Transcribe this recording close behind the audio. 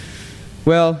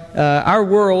Well, our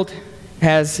world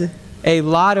has a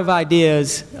lot of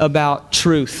ideas about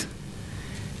truth.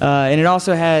 And it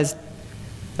also has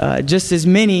just as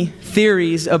many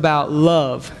theories about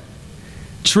love.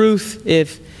 Truth,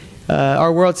 if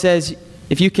our world says,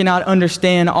 if you cannot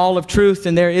understand all of truth,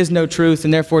 then there is no truth,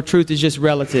 and therefore truth is just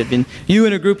relative. And you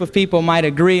and a group of people might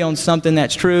agree on something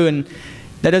that's true, and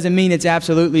that doesn't mean it's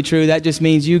absolutely true. That just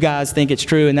means you guys think it's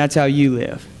true, and that's how you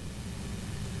live.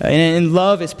 And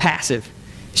love is passive.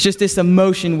 It's just this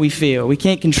emotion we feel. We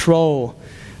can't control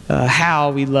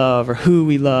how we love or who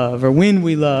we love or when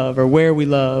we love or where we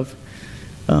love.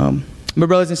 But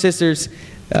brothers and sisters,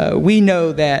 we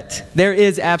know that there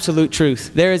is absolute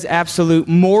truth. There is absolute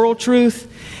moral truth,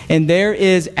 and there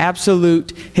is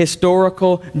absolute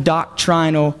historical,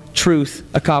 doctrinal truth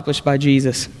accomplished by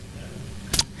Jesus.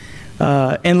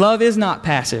 And love is not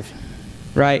passive,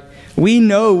 right? We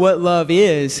know what love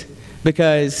is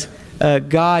because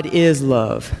God is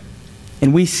love.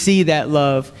 And we see that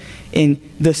love in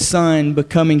the Son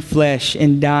becoming flesh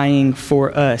and dying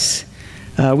for us.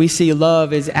 We see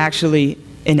love as actually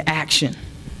an action.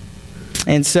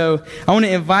 And so I want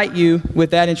to invite you with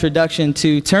that introduction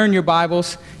to turn in your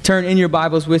Bibles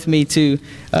with me to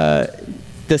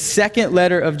the second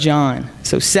letter of John.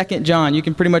 So 2 John, you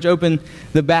can pretty much open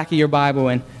the back of your Bible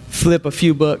and flip a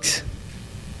few books,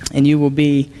 and you will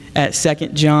be at 2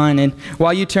 John. And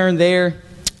while you turn there,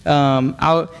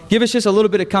 I'll give us just a little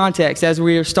bit of context as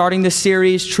we are starting this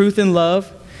series, Truth and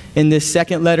Love, in this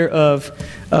second letter of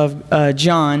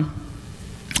John.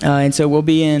 And so we'll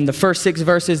be in the first 6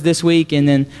 verses this week, and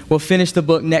then we'll finish the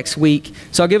book next week.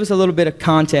 So I'll give us a little bit of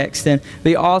context. And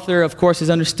the author, of course, is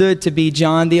understood to be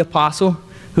John the Apostle,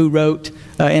 who wrote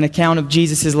an account of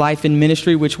Jesus' life and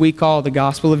ministry, which we call the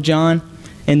Gospel of John,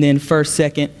 and then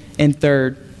 1st, 2nd, and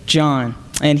 3rd John.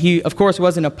 And he, of course,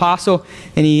 was an apostle,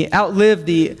 and he outlived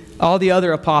all the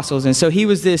other apostles. And so he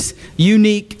was this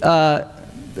unique,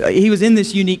 he was in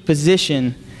this unique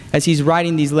position as he's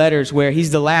writing these letters where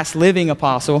he's the last living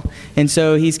apostle. And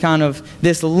so he's kind of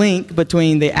this link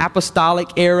between the apostolic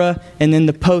era and then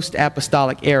the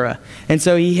post-apostolic era. And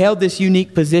so he held this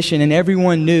unique position, and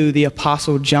everyone knew the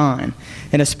Apostle John.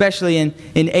 And especially in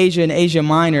Asia and Asia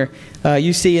Minor,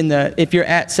 you see if you're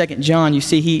at 2 John, you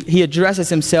see he addresses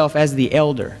himself as the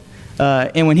elder.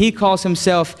 And when he calls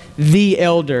himself the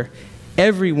elder,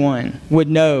 everyone would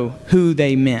know who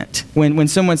they meant. When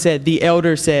someone said, the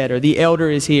elder said, or the elder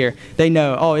is here, they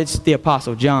know, oh, it's the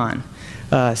Apostle John.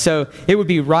 So it would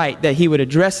be right that he would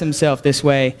address himself this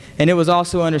way. And it was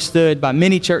also understood by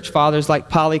many church fathers like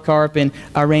Polycarp and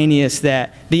Irenaeus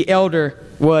that the elder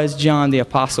was John the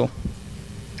Apostle.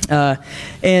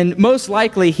 And most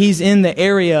likely he's in the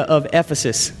area of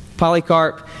Ephesus.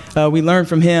 Polycarp, we learned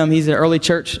from him, he's an early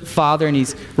church father, and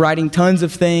he's writing tons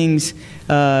of things.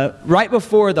 Right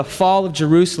before the fall of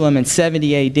Jerusalem in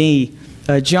 70 A.D.,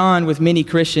 John, with many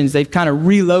Christians, they've kind of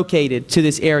relocated to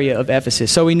this area of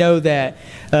Ephesus. So we know that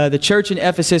the church in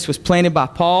Ephesus was planted by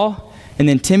Paul, and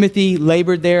then Timothy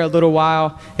labored there a little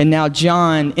while, and now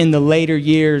John, in the later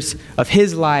years of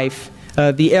his life,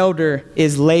 the elder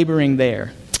is laboring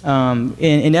there.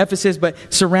 In Ephesus, but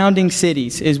surrounding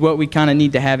cities is what we kind of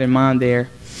need to have in mind there.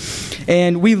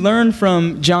 And we learn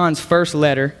from John's first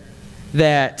letter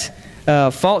that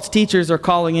false teachers are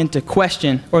calling into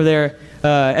question, or they're,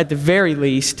 at the very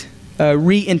least,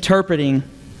 reinterpreting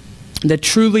the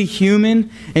truly human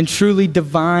and truly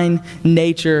divine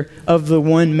nature of the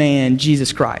one man,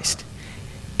 Jesus Christ.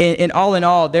 And all in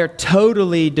all, they're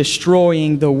totally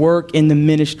destroying the work and the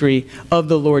ministry of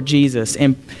the Lord Jesus.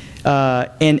 And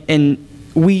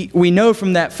we know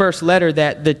from that first letter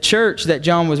that the church that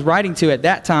John was writing to at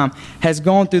that time has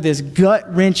gone through this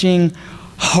gut-wrenching,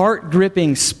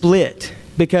 heart-gripping split,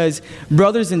 because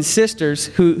brothers and sisters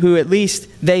who at least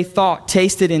they thought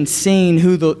tasted and seen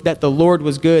that the Lord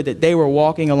was good, that they were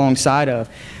walking alongside of,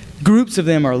 groups of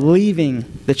them are leaving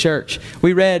the church.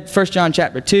 We read 1 John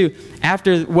chapter 2.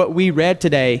 After what we read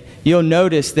today, you'll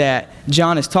notice that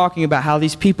John is talking about how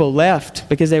these people left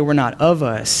because they were not of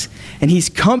us. And he's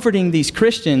comforting these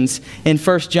Christians in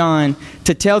 1 John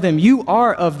to tell them, you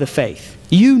are of the faith.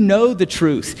 You know the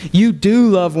truth. You do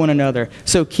love one another,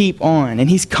 so keep on. And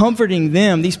he's comforting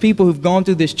them, these people who've gone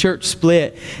through this church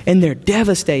split, and they're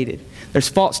devastated. There's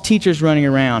false teachers running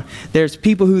around. There's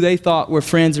people who they thought were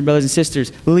friends and brothers and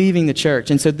sisters leaving the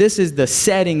church. And so this is the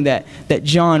setting that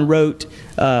John wrote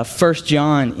 1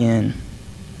 John in.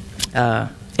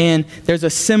 And there's a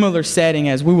similar setting,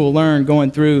 as we will learn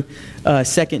going through 2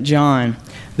 John.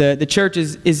 The church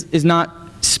is not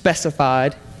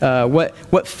specified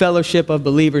what fellowship of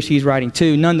believers he's writing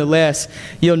to. Nonetheless,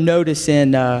 you'll notice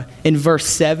in verse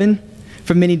 7,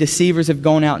 For many deceivers have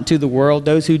gone out into the world,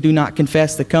 those who do not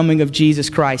confess the coming of Jesus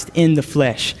Christ in the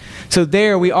flesh. So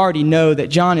there we already know that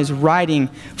John is writing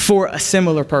for a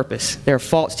similar purpose. There are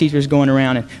false teachers going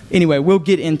around. And anyway, we'll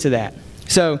get into that.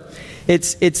 So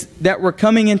it's that we're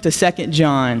coming into 2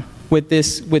 John with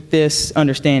this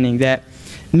understanding that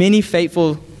many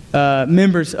faithful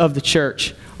members of the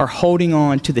church are holding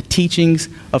on to the teachings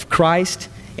of Christ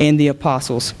and the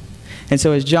apostles. And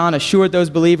so as John assured those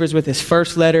believers with his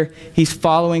first letter, he's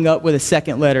following up with a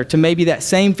second letter to maybe that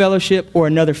same fellowship or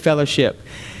another fellowship.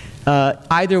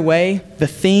 Either way, the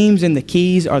themes and the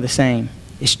keys are the same.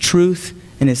 It's truth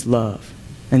and it's love.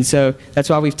 And so that's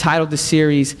why we've titled the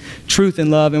series Truth and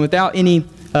Love. And without any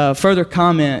further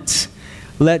comments,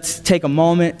 let's take a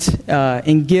moment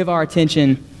and give our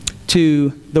attention to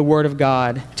the Word of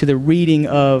God, to the reading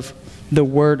of the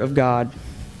Word of God.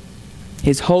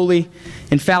 His holy,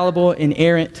 infallible,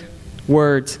 inerrant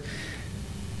words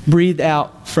breathed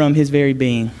out from His very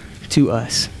being to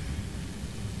us.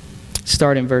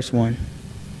 Start in verse 1.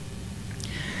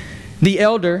 The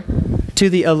elder to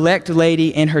the elect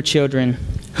lady and her children,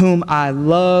 whom I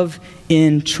love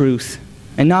in truth.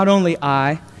 And not only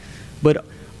I, but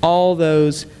all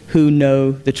those who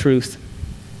know the truth.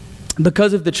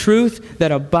 Because of the truth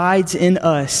that abides in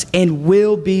us and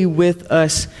will be with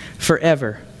us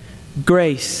forever.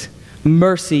 Grace,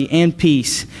 mercy, and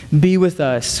peace be with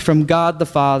us from God the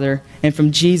Father and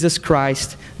from Jesus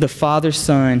Christ, the Father's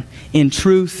Son, in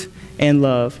truth and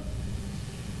love.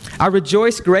 I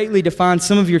rejoice greatly to find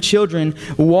some of your children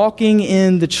walking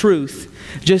in the truth,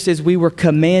 just as we were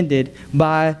commanded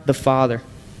by the Father.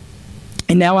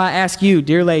 And now I ask you,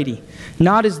 dear lady,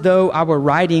 not as though I were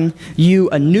writing you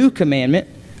a new commandment,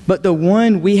 but the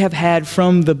one we have had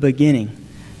from the beginning,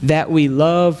 that we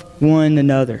love one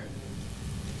another.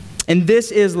 And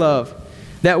this is love,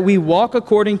 that we walk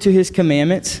according to His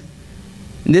commandments.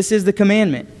 This is the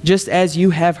commandment, just as you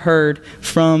have heard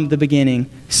from the beginning,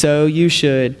 so you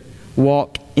should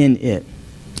walk in it.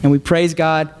 And we praise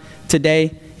God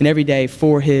today and every day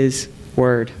for His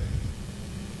Word.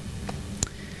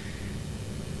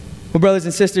 Well, brothers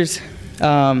and sisters,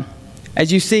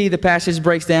 as you see, the passage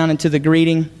breaks down into the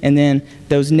greeting, and then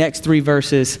those next three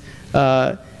verses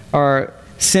are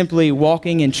simply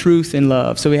walking in truth and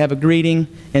love. So we have a greeting,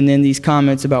 and then these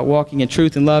comments about walking in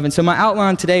truth and love. And so my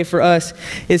outline today for us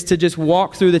is to just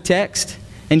walk through the text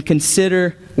and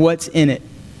consider what's in it.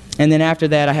 And then after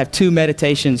that, I have two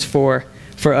meditations for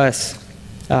us.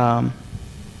 And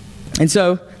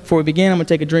so, before we begin, I'm going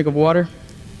to take a drink of water.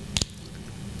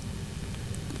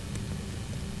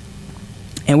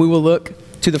 And we will look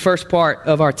to the first part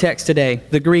of our text today,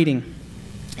 the greeting.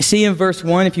 See in verse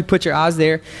 1, if you put your eyes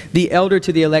there, the elder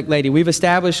to the elect lady. We've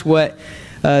established what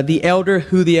who the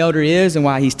elder is and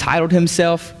why he's titled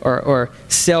himself or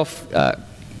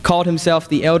called himself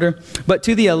the elder. But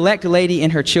to the elect lady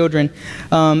and her children,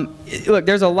 look,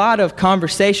 there's a lot of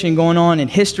conversation going on in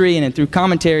history and through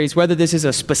commentaries, whether this is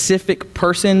a specific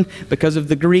person because of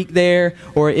the Greek there,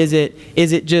 or is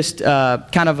it just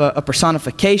kind of a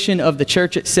personification of the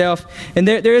church itself. And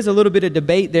there is a little bit of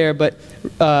debate there, but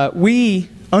we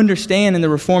understand in the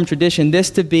Reformed tradition this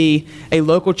to be a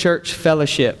local church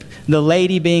fellowship, the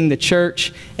lady being the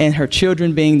church and her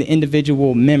children being the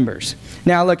individual members.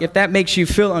 Now, look, if that makes you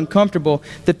feel uncomfortable,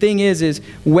 the thing is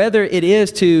whether it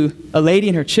is to a lady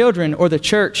and her children or the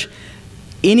church,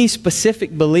 any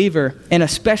specific believer, and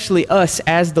especially us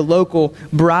as the local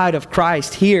bride of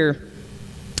Christ here,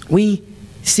 we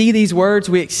see these words,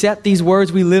 we accept these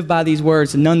words, we live by these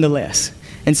words nonetheless.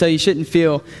 And so you shouldn't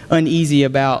feel uneasy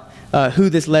about who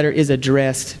this letter is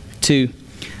addressed to.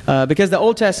 Because the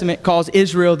Old Testament calls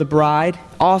Israel the bride.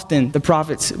 Often the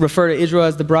prophets refer to Israel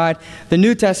as the bride. The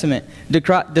New Testament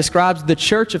describes the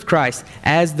church of Christ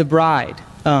as the bride.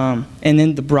 And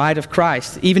then the bride of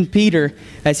Christ. Even Peter,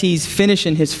 as he's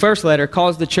finishing his first letter,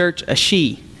 calls the church a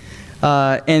she.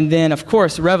 And then, of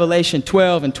course, Revelation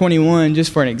 12 and 21,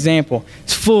 just for an example,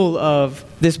 is full of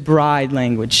this bride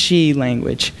language, she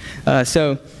language.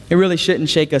 So it really shouldn't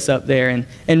shake us up there.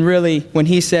 And really, when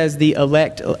he says the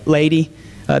elect lady,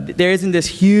 there isn't this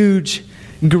huge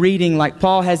greeting like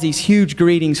Paul has these huge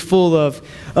greetings full of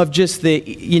just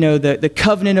the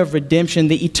covenant of redemption,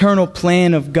 the eternal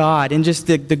plan of God, and just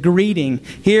the greeting.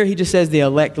 Here he just says the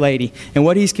elect lady. And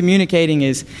what he's communicating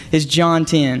is John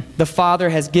 10. The Father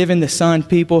has given the Son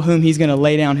people whom he's going to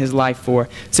lay down his life for.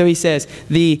 So he says,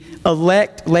 the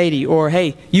elect lady, or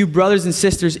hey, you brothers and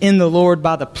sisters in the Lord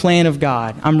by the plan of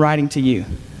God, I'm writing to you.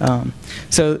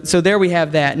 So there we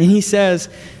have that. And he says,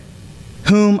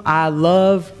 whom I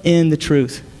love in the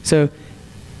truth. So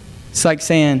it's like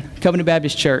saying, Covenant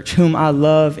Baptist Church, whom I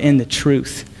love in the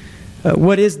truth.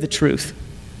 What is the truth?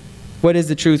 What is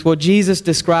the truth? Well, Jesus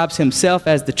describes himself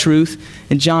as the truth.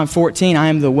 In John 14, I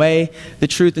am the way, the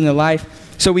truth, and the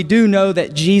life. So we do know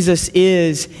that Jesus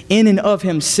is, in and of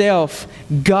himself,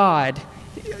 God,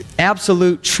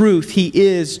 absolute truth. He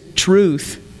is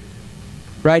truth,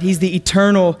 right? He's the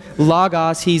eternal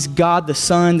Logos. He's God the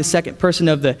Son, the second person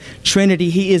of the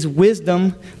Trinity. He is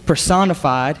wisdom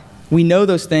personified. We know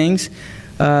those things.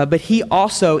 But he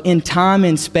also, in time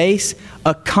and space,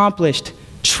 accomplished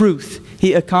truth.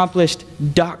 He accomplished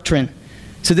doctrine.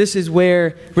 So this is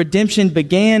where redemption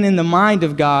began in the mind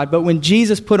of God. But when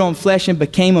Jesus put on flesh and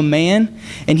became a man,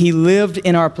 and he lived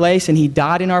in our place, and he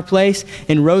died in our place,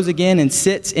 and rose again and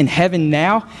sits in heaven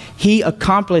now, he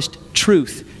accomplished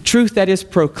truth. Truth that is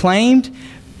proclaimed.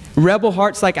 Rebel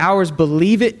hearts like ours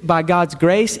believe it by God's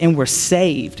grace, and we're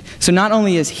saved. So not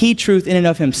only is he truth in and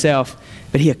of himself,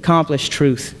 but he accomplished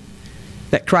truth.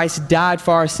 That Christ died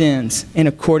for our sins in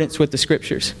accordance with the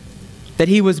Scriptures. That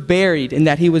he was buried and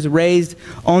that he was raised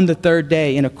on the third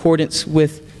day in accordance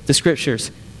with the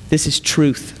Scriptures. This is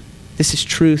truth. This is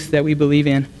truth that we believe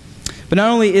in. But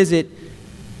not only is it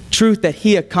truth that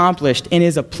he accomplished and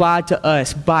is applied to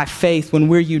us by faith when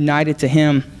we're united to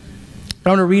him. I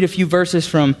want to read a few verses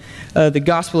from the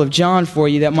Gospel of John for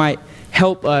you that might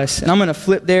help us. And I'm going to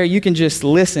flip there. You can just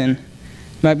listen.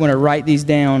 You might want to write these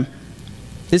down.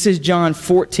 This is John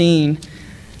 14,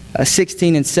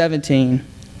 16 and 17.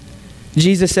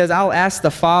 Jesus says, I'll ask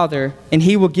the Father, and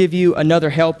he will give you another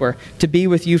helper to be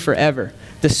with you forever,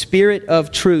 the Spirit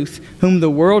of truth, whom the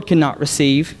world cannot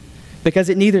receive, because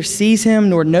it neither sees him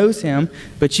nor knows him,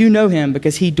 but you know him,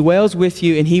 because he dwells with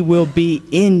you and he will be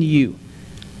in you.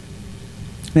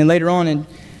 And then later on, in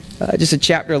just a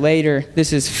chapter later,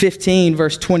 this is 15,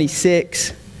 verse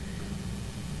 26.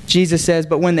 Jesus says,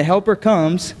 but when the Helper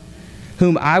comes,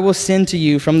 whom I will send to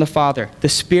you from the Father, the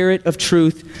Spirit of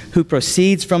truth who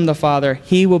proceeds from the Father,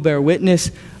 he will bear witness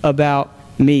about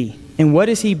me. And what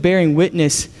is he bearing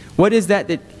witness? What is that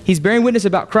he's bearing witness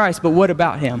about Christ, but what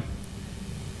about him?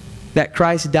 That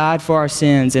Christ died for our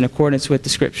sins in accordance with the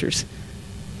Scriptures.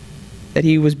 That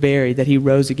he was buried, that he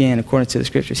rose again according to the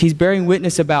Scriptures. He's bearing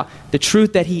witness about the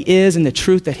truth that he is and the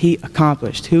truth that he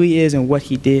accomplished, who he is and what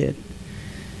he did.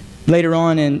 Later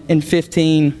on in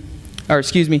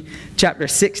chapter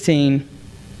 16,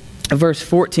 verse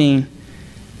 14,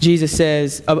 Jesus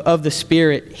says of the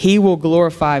Spirit, he will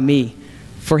glorify me,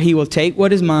 for he will take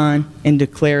what is mine and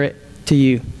declare it to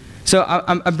you. So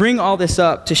I bring all this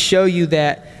up to show you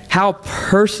that how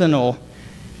personal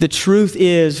the truth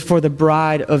is for the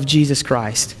bride of Jesus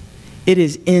Christ. It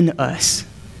is in us.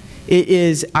 It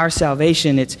is our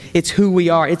salvation. It's who we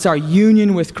are. It's our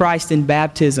union with Christ in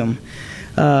baptism.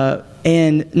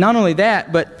 And not only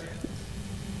that, but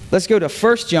let's go to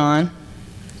 1 John.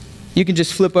 You can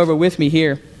just flip over with me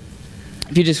here.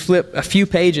 If you just flip a few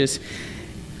pages.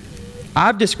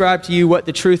 I've described to you what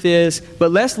the truth is,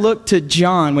 but let's look to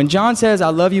John. When John says, I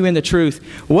love you in the truth,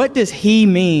 what does he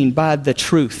mean by the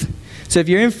truth? So if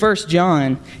you're in 1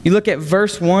 John, you look at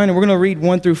verse 1, and we're going to read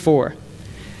 1 through 4.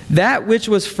 That which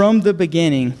was from the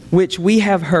beginning, which we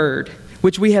have heard,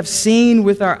 which we have seen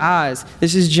with our eyes.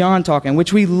 This is John talking.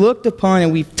 Which we looked upon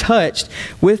and we've touched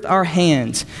with our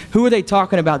hands. Who are they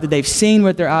talking about that they've seen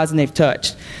with their eyes and they've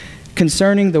touched?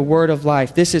 Concerning the word of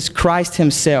life. This is Christ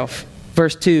himself.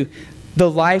 Verse 2. The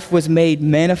life was made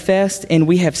manifest, and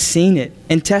we have seen it,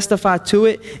 and testify to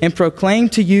it, and proclaim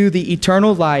to you the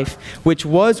eternal life, which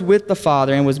was with the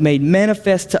Father, and was made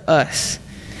manifest to us.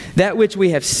 That which we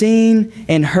have seen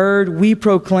and heard, we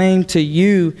proclaim to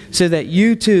you, so that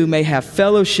you too may have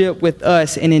fellowship with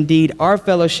us. And indeed, our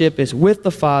fellowship is with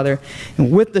the Father and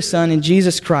with the Son and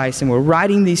Jesus Christ. And we're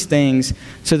writing these things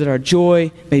so that our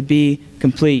joy may be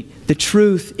complete. The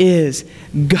truth is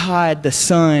God the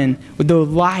Son, with the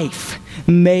life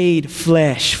made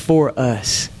flesh for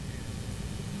us.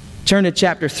 Turn to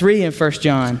chapter 3 in 1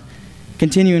 John.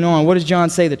 Continuing on, what does John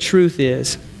say the truth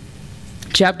is?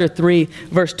 Chapter 3,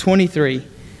 verse 23.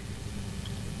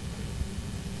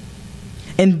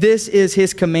 And this is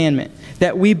his commandment,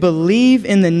 that we believe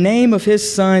in the name of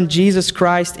his Son, Jesus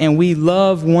Christ, and we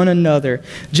love one another,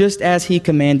 just as he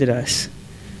commanded us.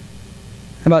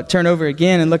 How about turn over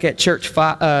again and look at chapter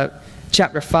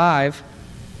 5,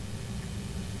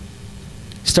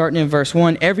 starting in verse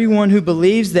 1. Everyone who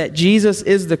believes that Jesus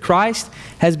is the Christ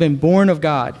has been born of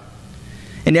God.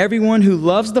 And everyone who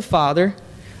loves the Father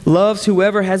loves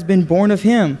whoever has been born of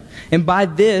him. And by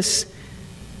this,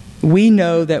 we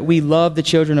know that we love the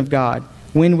children of God,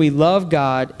 when we love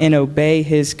God and obey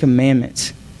his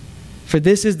commandments. For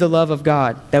this is the love of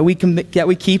God, that we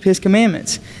keep his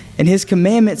commandments. And his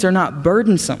commandments are not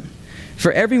burdensome.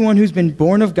 For everyone who's been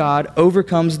born of God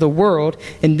overcomes the world,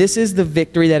 and this is the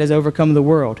victory that has overcome the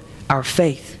world, our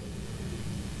faith.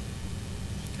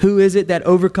 Who is it that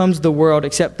overcomes the world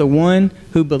except the one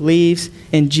who believes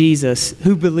in Jesus,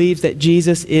 who believes that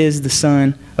Jesus is the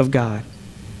Son of God?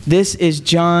 This is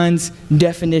John's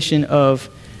definition of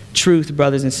truth,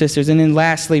 brothers and sisters. And then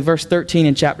lastly, verse 13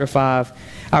 in chapter 5,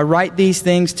 I write these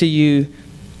things to you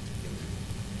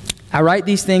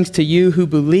who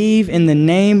believe in the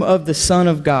name of the Son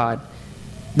of God,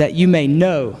 that you may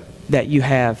know that you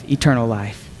have eternal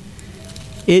life.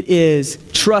 It is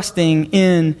trusting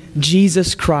in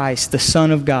Jesus Christ, the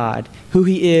Son of God, who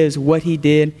He is, what He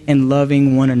did, and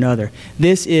loving one another.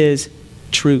 This is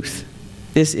truth.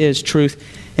 This is truth.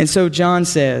 And so John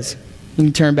says, you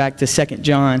can turn back to 2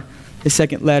 John, the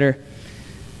second letter,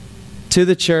 to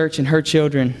the church and her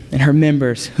children and her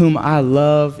members, whom I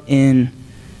love in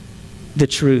the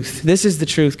truth. This is the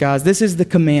truth, guys. This is the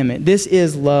commandment. This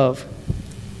is love.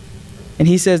 And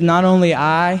he says, not only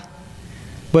I,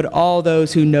 but all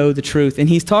those who know the truth. And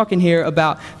he's talking here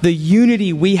about the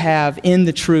unity we have in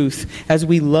the truth as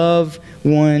we love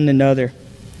one another.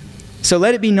 So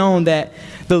let it be known that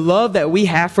the love that we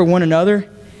have for one another,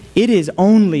 it is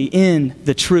only in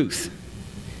the truth.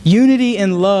 Unity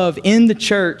and love in the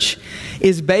church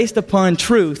is based upon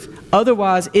truth.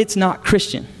 Otherwise, it's not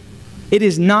Christian. It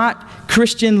is not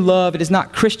Christian love. It is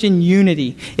not Christian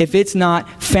unity if it's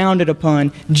not founded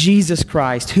upon Jesus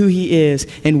Christ, who He is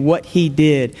and what He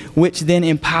did, which then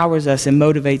empowers us and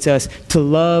motivates us to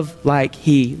love like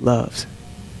He loves.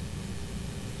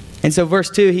 And so verse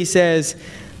 2, he says,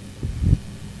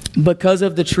 because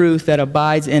of the truth that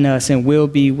abides in us and will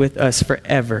be with us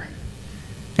forever.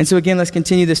 And so again, let's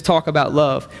continue this talk about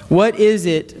love. What is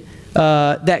it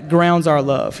that grounds our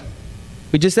love?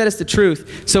 We just said it's the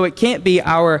truth, so it can't be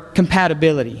our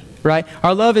compatibility, right?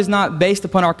 Our love is not based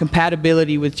upon our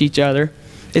compatibility with each other.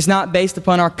 It's not based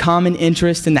upon our common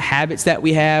interests and the habits that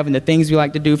we have and the things we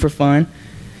like to do for fun.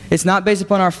 It's not based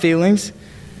upon our feelings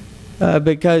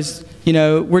because,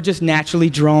 we're just naturally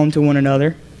drawn to one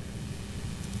another.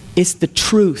 It's the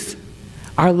truth.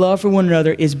 Our love for one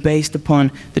another is based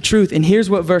upon the truth. And here's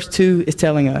what verse 2 is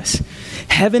telling us.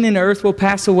 Heaven and earth will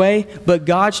pass away, but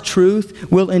God's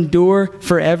truth will endure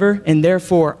forever, and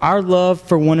therefore our love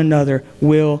for one another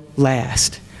will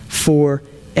last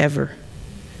forever.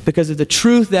 Because of the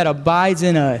truth that abides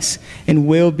in us and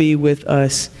will be with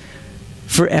us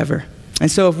forever. And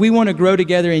so if we want to grow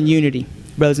together in unity,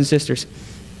 brothers and sisters,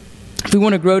 if we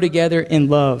want to grow together in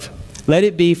love, let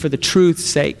it be for the truth's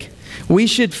sake. We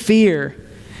should fear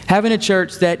having a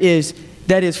church that is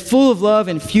full of love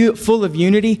and full of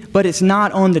unity, but it's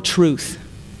not on the truth.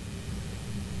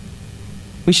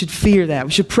 We should fear that.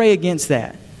 We should pray against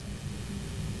that.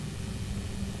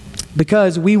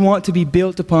 Because we want to be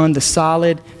built upon the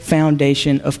solid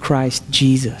foundation of Christ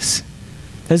Jesus.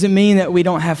 Doesn't mean that we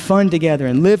don't have fun together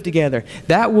and live together.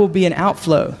 That will be an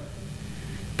outflow.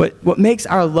 But what makes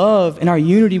our love and our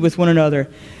unity with one another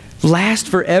last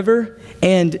forever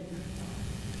and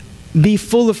be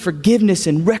full of forgiveness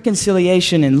and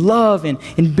reconciliation and love and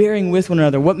bearing with one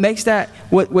another.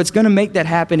 What's going to make that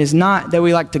happen is not that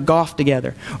we like to golf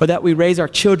together or that we raise our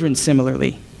children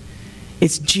similarly.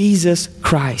 It's Jesus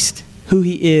Christ, who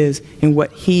He is and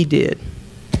what He did.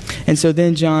 And so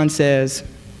then John says,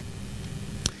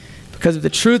 because of the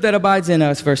truth that abides in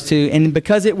us, verse 2, and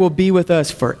because it will be with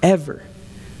us forever,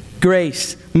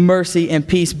 grace, mercy, and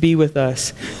peace be with us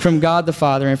from God the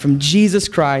Father and from Jesus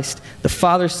Christ, the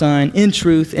Father, Son, in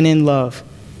truth and in love.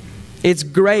 It's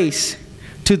grace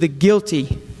to the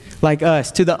guilty like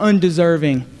us, to the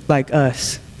undeserving like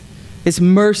us. It's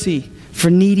mercy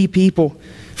for needy people,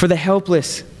 for the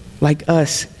helpless like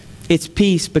us. It's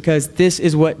peace because this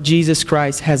is what Jesus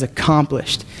Christ has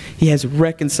accomplished. He has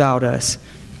reconciled us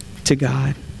to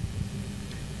God.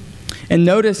 And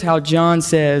notice how John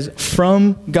says,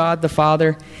 from God the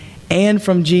Father and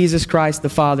from Jesus Christ the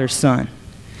Father's Son.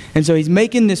 And so he's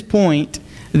making this point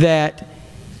that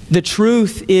the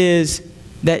truth is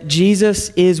that Jesus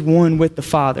is one with the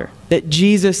Father. That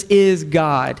Jesus is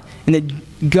God. And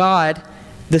that God,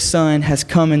 the Son, has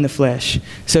come in the flesh.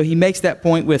 So he makes that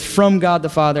point with from God the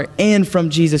Father and from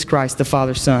Jesus Christ the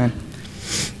Father's Son.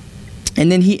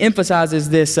 And then he emphasizes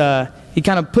this, he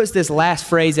kind of puts this last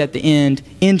phrase at the end,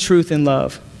 in truth and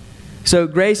love. So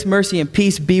grace, mercy, and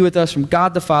peace be with us from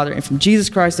God the Father and from Jesus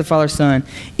Christ the Father's Son,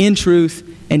 in truth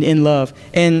and in love.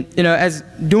 And, as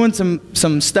doing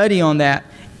some study on that,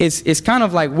 it's kind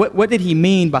of like, what did he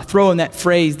mean by throwing that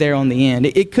phrase there on the end?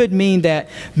 It could mean that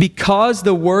because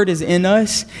the Word is in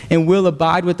us and will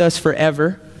abide with us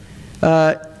forever,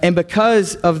 And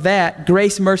because of that,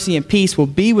 grace, mercy, and peace will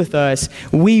be with us.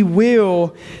 We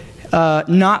will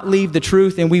not leave the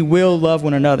truth, and we will love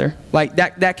one another. Like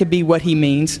that could be what he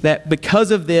means, that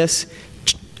because of this,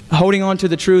 holding on to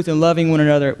the truth and loving one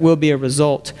another will be a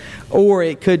result. Or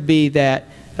it could be that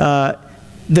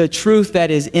the truth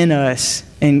that is in us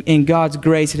and in God's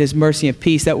grace and His mercy and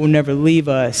peace that will never leave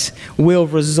us will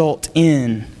result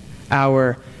in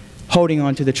our holding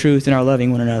on to the truth and our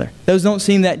loving one another. Those don't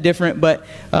seem that different, but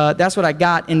that's what I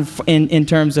got in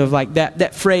terms of like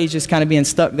that phrase just kind of being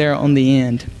stuck there on the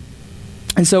end.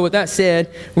 And so with that said,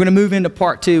 we're going to move into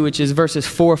part 2, which is verses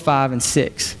 4, 5, and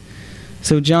 6.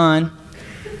 So John,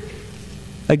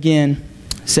 again,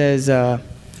 says,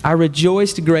 I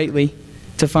rejoiced greatly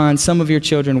to find some of your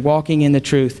children walking in the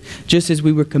truth, just as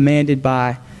we were commanded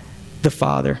by the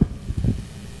Father.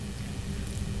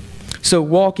 So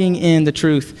walking in the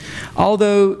truth.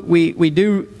 Although we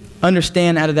do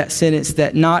understand out of that sentence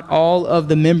that not all of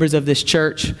the members of this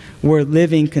church were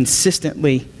living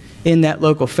consistently in that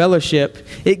local fellowship,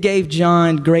 it gave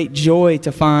John great joy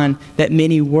to find that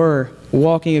many were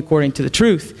walking according to the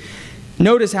truth.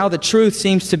 Notice how the truth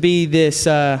seems to be this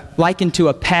likened to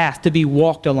a path to be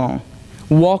walked along.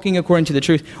 Walking according to the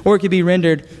truth. Or it could be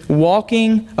rendered,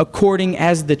 walking according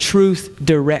as the truth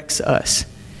directs us.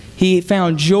 He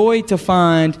found joy to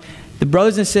find the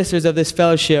brothers and sisters of this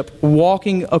fellowship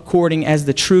walking according as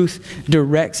the truth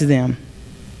directs them.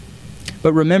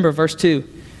 But remember, verse 2,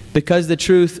 because the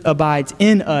truth abides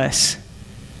in us,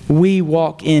 we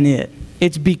walk in it.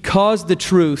 It's because the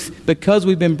truth, because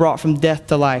we've been brought from death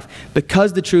to life,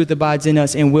 because the truth abides in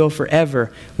us and will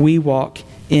forever, we walk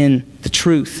in the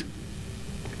truth.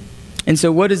 And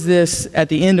so what is this at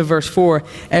the end of verse 4?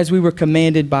 As we were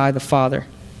commanded by the Father.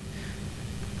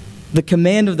 The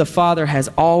command of the Father has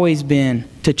always been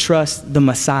to trust the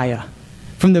Messiah.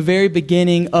 From the very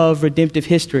beginning of redemptive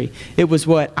history, it was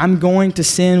what? I'm going to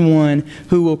send one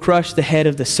who will crush the head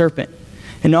of the serpent.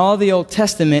 And all the Old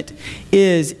Testament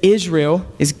is Israel,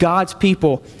 is God's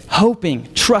people,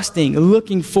 hoping, trusting,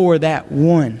 looking for that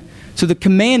one. So the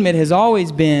commandment has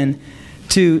always been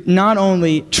to not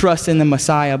only trust in the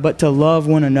Messiah, but to love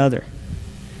one another.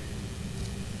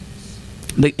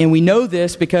 And we know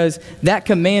this because that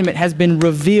commandment has been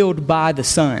revealed by the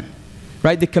Son.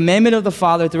 Right? The commandment of the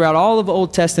Father throughout all of the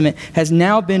Old Testament has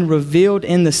now been revealed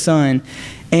in the Son,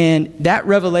 and that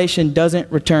revelation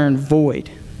doesn't return void.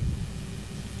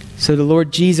 So the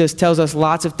Lord Jesus tells us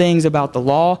lots of things about the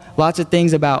law, lots of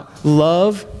things about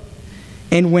love,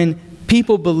 and when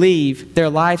people believe, their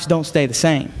lives don't stay the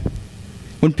same.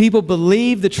 When people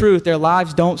believe the truth, their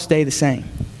lives don't stay the same.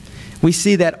 We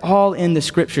see that all in the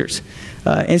Scriptures.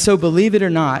 And so believe it or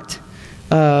not,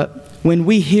 when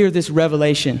we hear this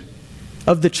revelation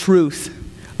of the truth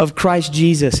of Christ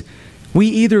Jesus, we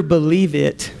either believe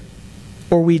it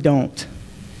or we don't.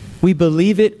 We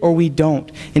believe it or we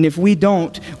don't. And if we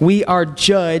don't, we are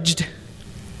judged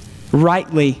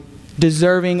rightly,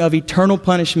 deserving of eternal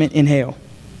punishment in hell.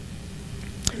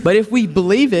 But if we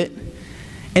believe it,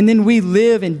 and then we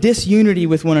live in disunity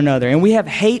with one another, and we have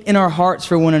hate in our hearts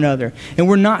for one another, and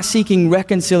we're not seeking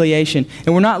reconciliation,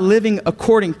 and we're not living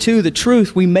according to the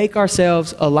truth, we make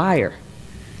ourselves a liar.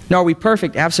 Now, are we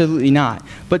perfect? Absolutely not.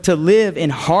 But to live in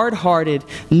hard-hearted,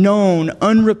 known,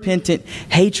 unrepentant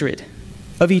hatred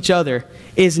of each other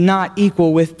is not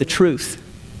equal with the truth.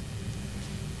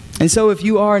 And so if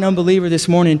you are an unbeliever this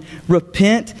morning,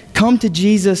 repent, come to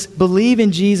Jesus, believe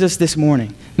in Jesus this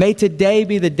morning. May today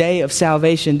be the day of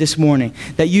salvation this morning,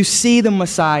 that you see the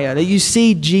Messiah, that you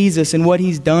see Jesus and what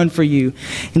He's done for you,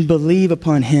 and believe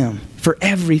upon Him for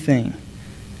everything.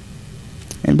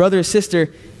 And brother or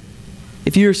sister,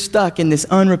 if you're stuck in this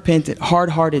unrepentant,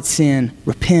 hard-hearted sin,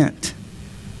 repent.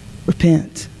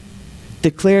 Repent.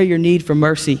 Declare your need for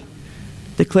mercy.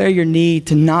 Declare your need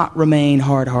to not remain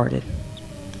hard-hearted.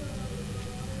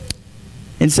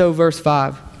 And so verse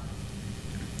 5.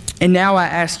 And now I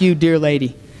ask you, dear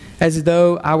lady, as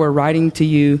though I were writing to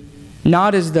you,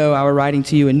 not as though I were writing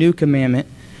to you a new commandment,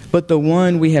 but the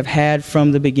one we have had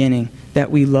from the beginning,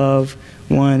 that we love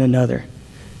one another.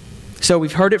 So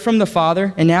we've heard it from the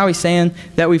Father, and now he's saying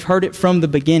that we've heard it from the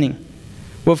beginning.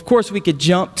 Well, of course, we could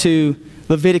jump to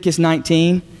Leviticus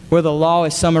 19, where the law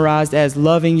is summarized as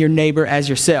loving your neighbor as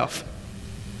yourself.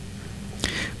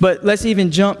 But let's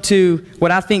even jump to what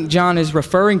I think John is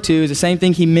referring to is the same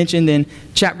thing he mentioned in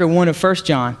chapter 1 of 1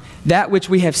 John. That which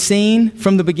we have seen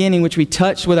from the beginning, which we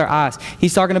touched with our eyes.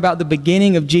 He's talking about the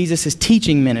beginning of Jesus'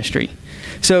 teaching ministry.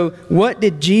 So what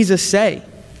did Jesus say,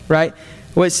 right?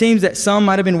 Well, it seems that some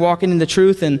might have been walking in the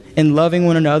truth and loving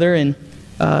one another. And,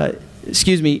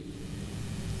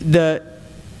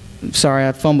 sorry,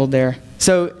 I fumbled there.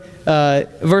 So,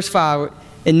 verse 5,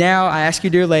 and now I ask you,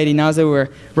 dear lady, now as though we're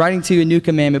writing to you a new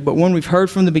commandment, but one we've heard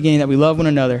from the beginning, that we love one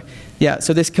another. Yeah,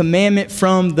 so this commandment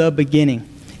from the beginning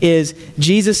is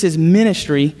Jesus'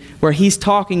 ministry, where he's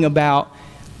talking about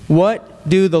what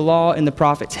do the law and the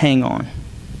prophets hang on.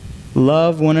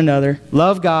 Love one another,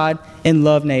 love God, and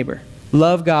love neighbor.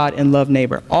 Love God and love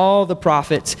neighbor. All the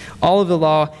prophets, all of the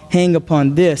law hang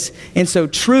upon this. And so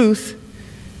truth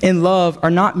and love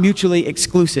are not mutually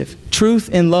exclusive. Truth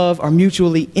and love are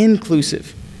mutually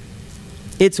inclusive.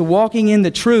 It's walking in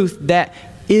the truth that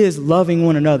is loving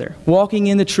one another. Walking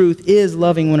in the truth is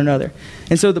loving one another.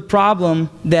 And so the problem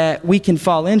that we can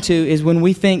fall into is when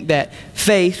we think that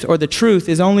faith or the truth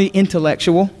is only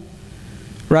intellectual,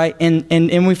 right?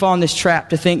 And we fall in this trap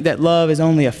to think that love is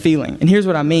only a feeling. And here's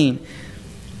what I mean.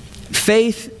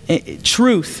 Faith,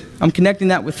 truth, I'm connecting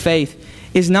that with faith,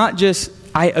 is not just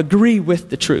I agree with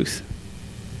the truth.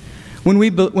 When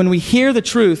we hear the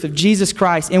truth of Jesus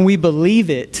Christ and we believe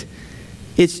it,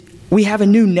 we have a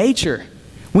new nature.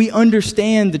 We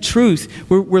understand the truth.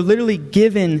 We're literally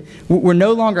given, we're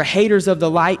no longer haters of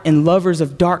the light and lovers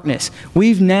of darkness.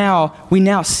 We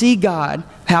now see God,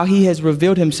 how he has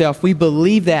revealed himself. We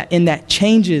believe that, and that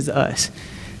changes us.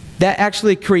 That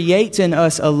actually creates in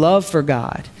us a love for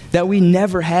God that we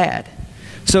never had.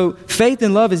 So faith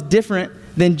and love is different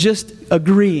than just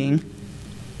agreeing,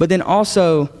 but then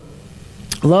also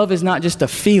love is not just a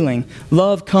feeling.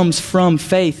 Love comes from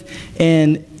faith.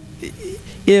 And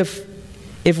if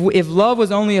love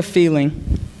was only a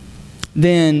feeling,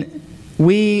 then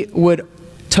we would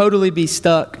totally be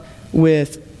stuck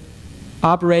with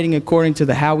operating according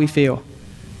to how we feel.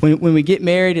 When we get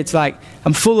married, it's like,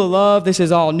 I'm full of love, this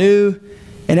is all new,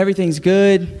 and everything's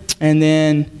good, and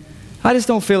then I just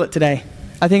don't feel it today.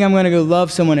 I think I'm going to go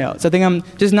love someone else. I think I'm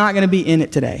just not going to be in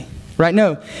it today. Right?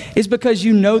 No, it's because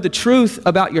you know the truth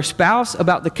about your spouse,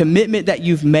 about the commitment that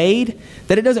you've made,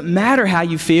 that it doesn't matter how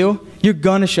you feel. You're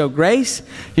going to show grace.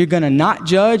 You're going to not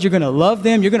judge. You're going to love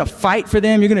them. You're going to fight for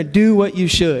them. You're going to do what you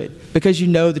should because you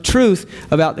know the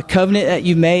truth about the covenant that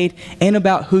you've made and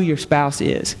about who your spouse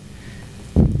is.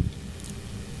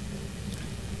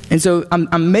 And so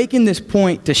I'm making this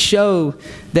point to show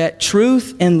that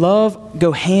truth and love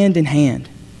go hand in hand.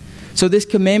 So this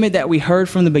commandment that we heard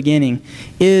from the beginning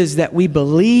is that we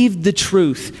believe the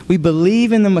truth. We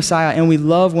believe in the Messiah and we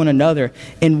love one another.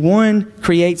 And one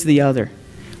creates the other.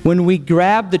 When we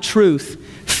grab the truth,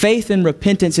 faith and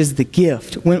repentance is the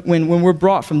gift. When we're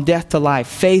brought from death to life,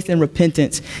 faith and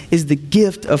repentance is the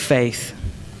gift of faith.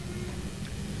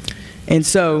 And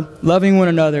so loving one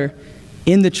another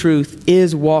in the truth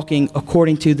is walking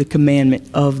according to the commandment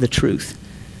of the truth.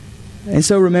 And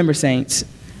so remember, saints,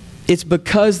 it's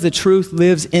because the truth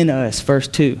lives in us, verse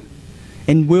 2,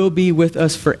 and will be with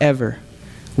us forever.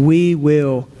 We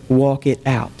will walk it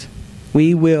out.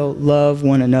 We will love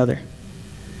one another.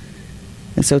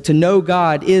 And so to know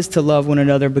God is to love one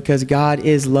another because God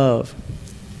is love.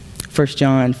 1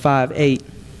 John 5:8.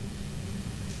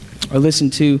 Or listen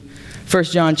to 1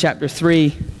 John chapter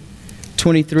 3,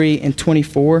 23 and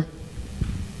 24.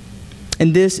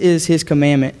 And this is his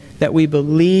commandment, that we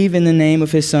believe in the name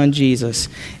of his Son Jesus,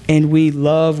 and we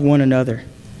love one another,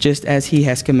 just as he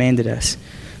has commanded us.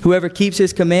 Whoever keeps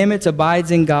his commandments abides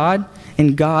in God,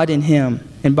 and God in him.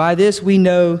 And by this we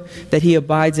know that he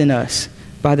abides in us,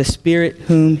 by the Spirit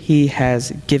whom he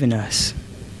has given us.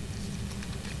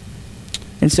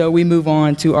 And so we move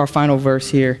on to our final verse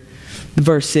here,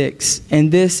 verse 6.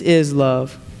 And this is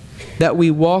love, that we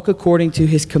walk according to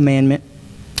his commandment.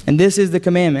 And this is the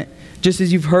commandment, just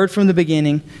as you've heard from the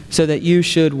beginning, so that you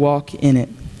should walk in it.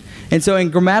 And so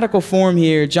in grammatical form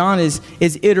here, John is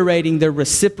iterating the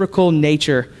reciprocal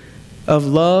nature of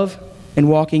love and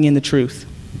walking in the truth.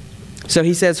 So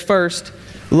he says first,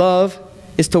 love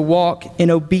is to walk in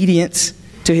obedience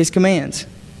to his commands.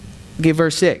 Okay,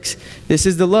 verse 6. This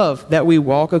is the love, that we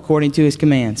walk according to his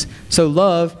commands. So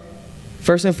love,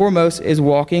 first and foremost, is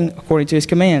walking according to his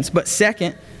commands. But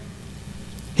second,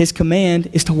 his command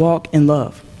is to walk in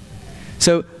love.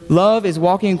 So love is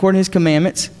walking according to his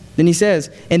commandments. Then he says,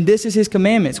 and this is his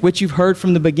commandments, which you've heard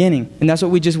from the beginning. And that's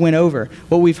what we just went over.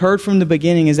 What we've heard from the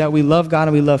beginning is that we love God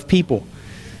and we love people.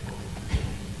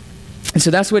 And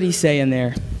so that's what he's saying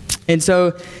there. And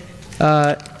so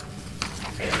the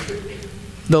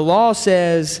law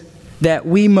says that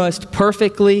we must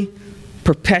perfectly,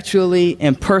 perpetually,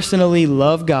 and personally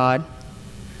love God.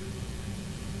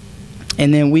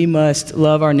 And then we must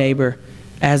love our neighbor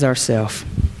as ourselves.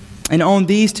 And on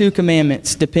these two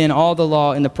commandments depend all the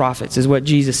law and the prophets, is what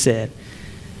Jesus said.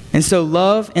 And so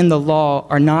love and the law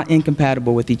are not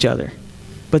incompatible with each other.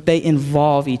 but they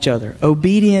involve each other.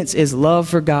 Obedience is love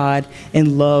for God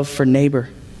and love for neighbor.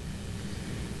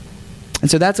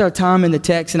 And so that's our time in the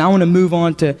text, and I want to move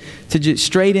on to just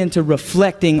straight into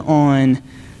reflecting on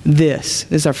this.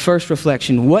 This is our first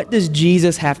reflection. What does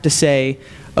Jesus have to say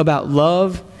about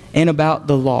love and about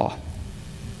the law?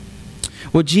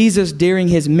 Well, Jesus, during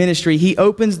his ministry, he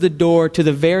opens the door to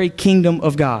the very kingdom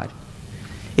of God.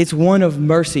 It's one of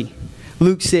mercy.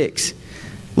 Luke 6,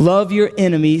 love your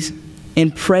enemies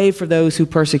and pray for those who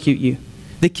persecute you.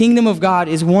 The kingdom of God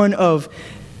is one of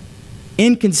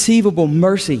inconceivable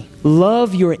mercy.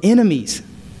 Love your enemies.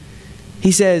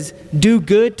 He says, do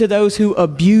good to those who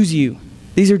abuse you.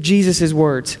 These are Jesus'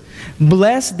 words.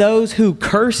 Bless those who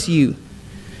curse you.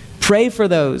 Pray for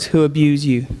those who abuse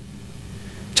you.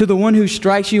 To the one who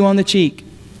strikes you on the cheek,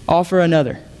 offer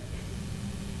another.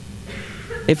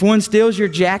 If one steals your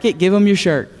jacket, give him your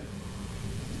shirt.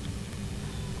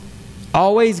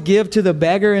 Always give to the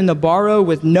beggar and the borrower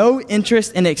with no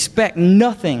interest and expect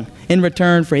nothing in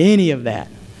return for any of that.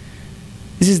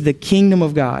 This is the kingdom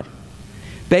of God.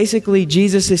 Basically,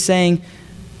 Jesus is saying,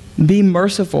 be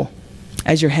merciful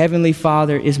as your heavenly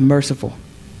Father is merciful.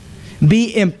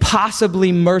 Be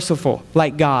impossibly merciful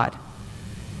like God.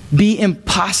 Be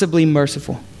impossibly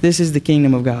merciful. This is the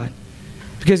kingdom of God.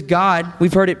 Because God,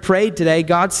 we've heard it prayed today,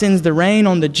 God sends the rain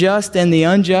on the just and the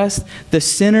unjust, the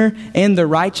sinner and the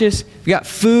righteous. We've got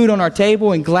food on our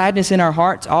table and gladness in our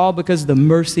hearts, all because of the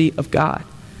mercy of God.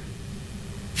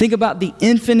 Think about the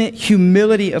infinite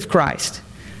humility of Christ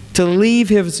to leave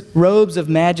his robes of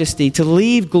majesty, to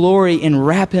leave glory and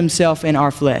wrap himself in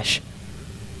our flesh.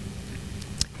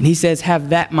 And he says, have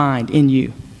that mind in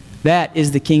you. That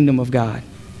is the kingdom of God.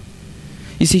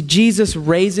 You see, Jesus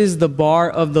raises the bar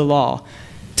of the law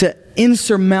to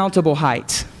insurmountable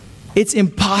heights. It's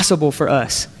impossible for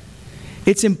us.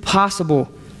 It's impossible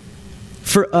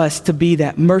for us to be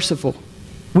that merciful.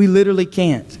 We literally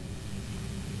can't.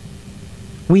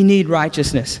 We need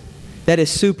righteousness that is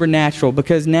supernatural,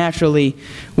 because naturally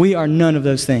we are none of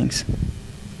those things.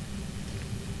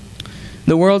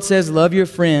 The world says love your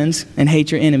friends and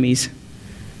hate your enemies.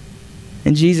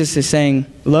 And Jesus is saying,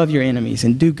 love your enemies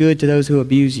and do good to those who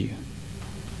abuse you.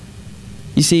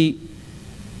 You see,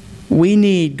 we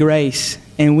need grace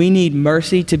and we need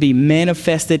mercy to be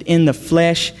manifested in the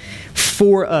flesh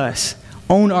for us,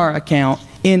 on our account,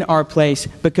 in our place,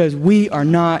 because we are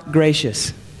not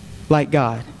gracious like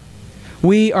God.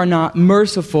 We are not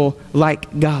merciful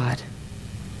like God.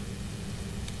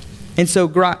 And so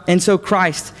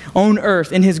Christ on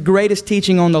earth, in his greatest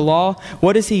teaching on the law,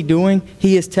 what is he doing?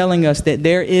 He is telling us that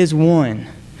there is one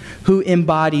who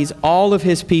embodies all of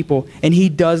his people, and he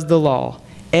does the law,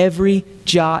 every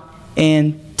jot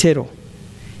and tittle.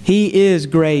 He is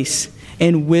grace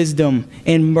and wisdom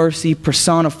and mercy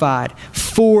personified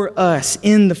for us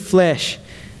in the flesh.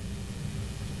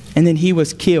 And then he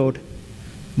was killed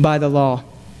by the law,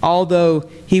 although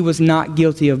he was not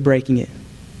guilty of breaking it.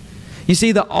 You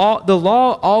see, the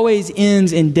law always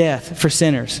ends in death for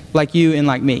sinners like you and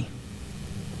like me,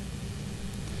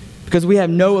 because we have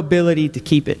no ability to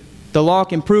keep it. The law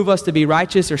can prove us to be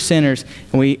righteous or sinners,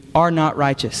 and we are not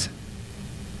righteous.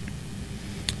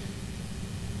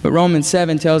 But Romans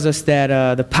 7 tells us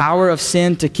that the power of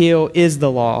sin to kill is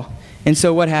the law. And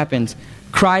so what happens?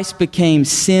 Christ became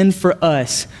sin for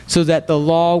us so that the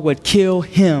law would kill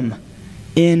him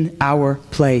in our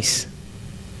place.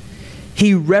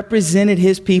 He represented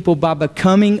his people by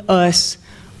becoming us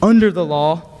under the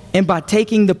law and by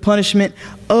taking the punishment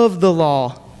of the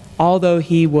law, although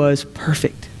he was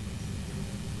perfect.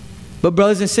 But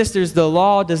brothers and sisters, the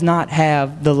law does not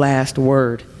have the last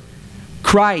word.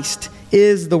 Christ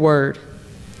is the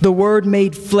Word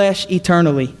made flesh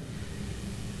eternally.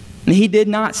 And he did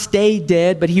not stay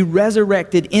dead, but he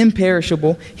resurrected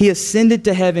imperishable. He ascended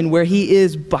to heaven, where he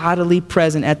is bodily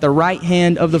present at the right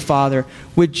hand of the Father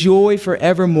with joy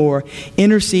forevermore,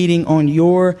 interceding on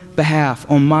your behalf,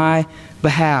 on my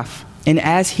behalf. And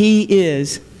as he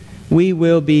is, we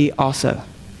will be also.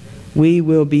 We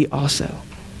will be also.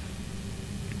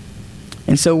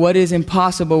 And so what is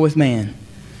impossible with man?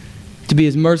 To be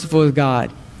as merciful as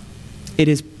God. It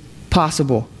is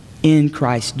possible in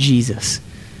Christ Jesus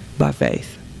by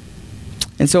faith.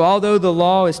 And so although the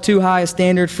law is too high a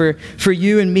standard for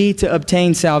you and me to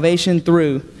obtain salvation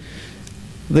through,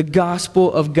 the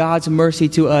gospel of God's mercy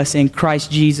to us in Christ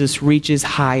Jesus reaches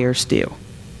higher still.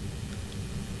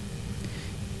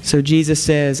 So Jesus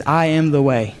says, I am the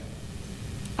way.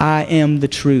 I am the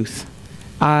truth.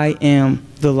 I am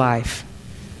the life.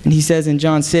 And he says in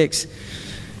John 6,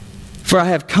 For I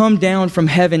have come down from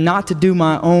heaven not to do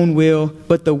my own will,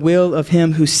 but the will of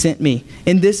him who sent me.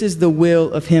 And this is the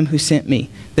will of him who sent me,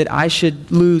 that I should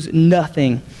lose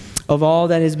nothing of all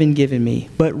that has been given me,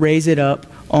 but raise it up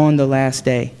on the last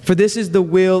day. For this is the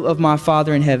will of my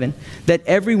Father in heaven, that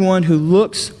everyone who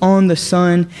looks on the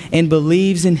Son and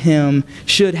believes in him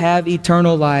should have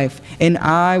eternal life, and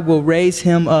I will raise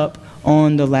him up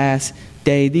on the last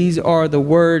day. These are the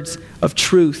words of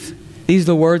truth. These are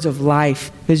the words of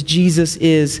life, because Jesus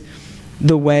is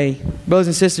the way. Brothers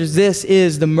and sisters, this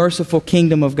is the merciful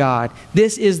kingdom of God.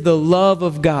 This is the love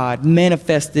of God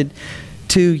manifested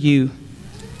to you.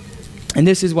 And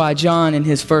this is why John in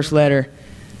his first letter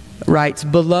writes,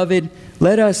 "Beloved,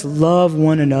 let us love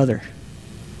one another,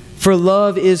 for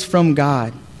love is from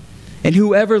God. And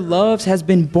whoever loves has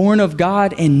been born of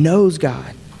God and knows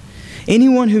God.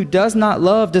 Anyone who does not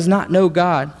love does not know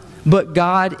God, but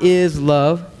God is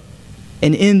love.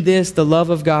 And in this the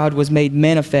love of God was made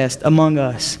manifest among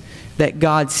us, that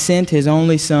God sent his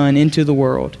only Son into the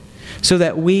world, so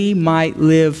that we might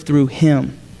live through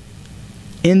him.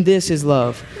 In this is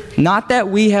love, not that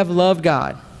we have loved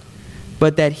God,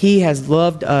 but that he has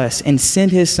loved us and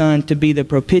sent his Son to be the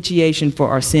propitiation for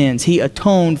our sins. He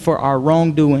atoned for our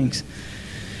wrongdoings.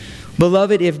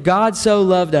 Beloved, if God so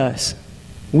loved us,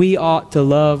 we ought to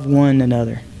love one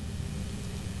another."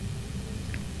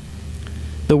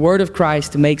 The word of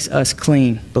Christ makes us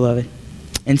clean, beloved.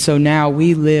 And so now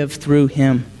we live through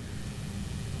him.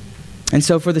 And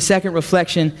so for the second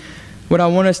reflection, what I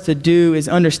want us to do is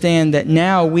understand that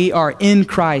now we are in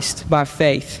Christ by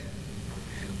faith.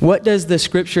 What does the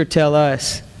Scripture tell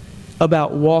us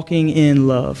about walking in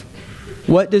love?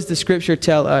 What does the Scripture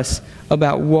tell us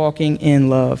about walking in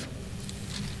love?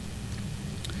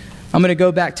 I'm going to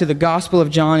go back to the Gospel of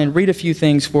John and read a few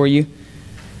things for you.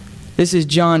 This is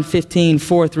John 15,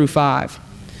 4 through 5.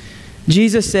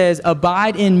 Jesus says,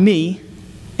 "Abide in me,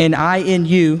 and I in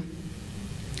you.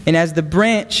 And as the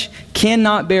branch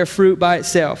cannot bear fruit by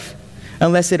itself,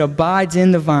 unless it abides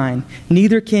in the vine,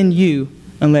 neither can you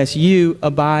unless you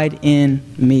abide in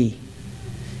me.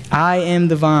 I am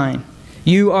the vine,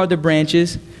 you are the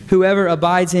branches. Whoever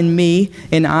abides in me,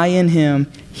 and I in him,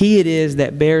 he it is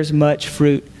that bears much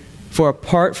fruit. For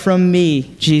apart from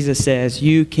me," Jesus says,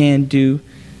 "you can do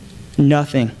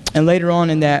nothing." And later on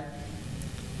in that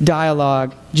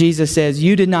dialogue, Jesus says,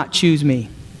 "You did not choose me,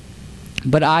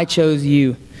 but I chose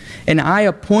you. And I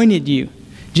appointed you."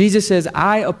 Jesus says,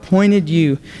 "I appointed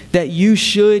you that you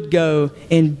should go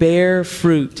and bear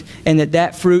fruit, and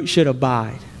that fruit should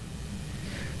abide.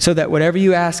 So that whatever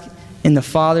you ask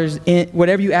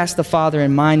whatever you ask the Father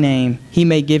in my name, he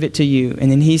may give it to you."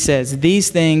 And then he says, "These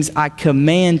things I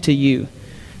command to you,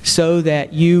 so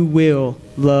that you will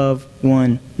love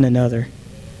one another."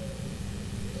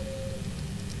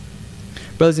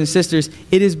 Brothers and sisters,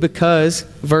 it is because,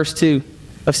 verse 2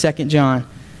 of 2 John,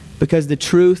 because the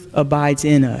truth abides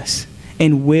in us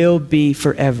and will be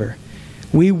forever.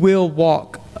 We will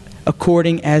walk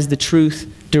according as the truth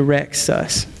directs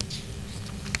us.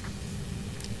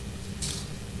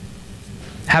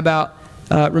 How about,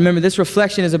 remember, this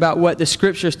reflection is about what the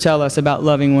Scriptures tell us about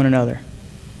loving one another.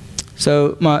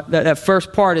 So that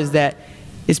first part is that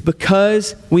it's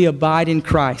because we abide in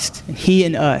Christ and he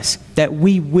in us that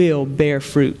we will bear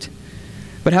fruit.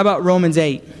 But how about Romans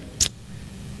 8?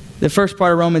 The first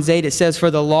part of Romans 8, it says, "For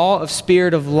the law of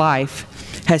Spirit of life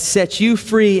has set you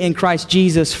free in Christ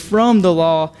Jesus from the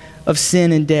law of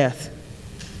sin and death.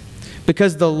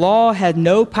 Because the law had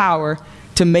no power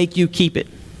to make you keep it.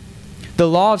 The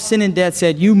law of sin and death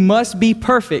said, you must be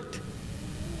perfect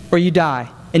or you die.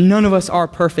 And none of us are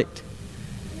perfect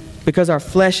because our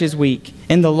flesh is weak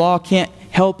and the law can't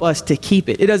help us to keep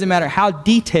it. It doesn't matter how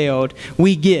detailed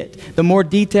we get. The more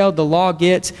detailed the law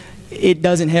gets, it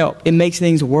doesn't help. It makes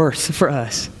things worse for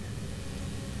us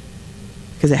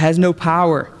because it has no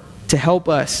power to help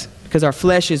us because our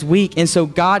flesh is weak. And so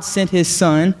God sent his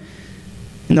Son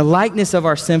in the likeness of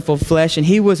our sinful flesh, and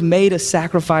he was made a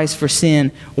sacrifice for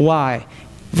sin. Why?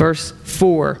 Verse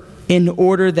 4, in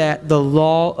order that the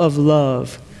law of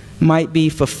love might be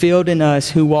fulfilled in us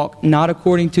who walk not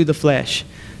according to the flesh,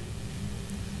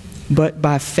 but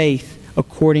by faith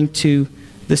according to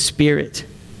the Spirit.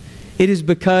 It is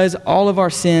because all of our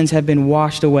sins have been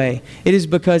washed away. It is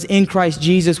because in Christ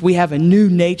Jesus we have a new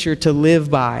nature to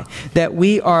live by. That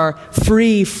we are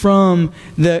free from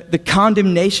the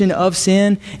condemnation of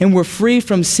sin, and we're free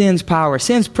from sin's power.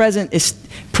 Sin's presence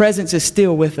is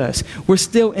still with us. We're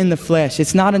still in the flesh.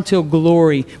 It's not until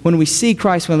glory, when we see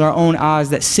Christ with our own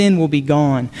eyes, that sin will be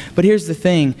gone. But here's the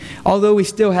thing. Although we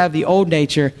still have the old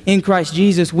nature, in Christ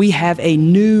Jesus we have a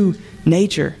new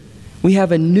nature. We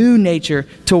have a new nature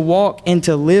to walk and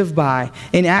to live by.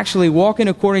 And actually, walking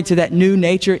according to that new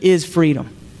nature is freedom.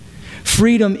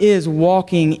 Freedom is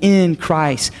walking in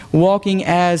Christ, walking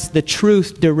as the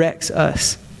truth directs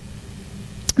us.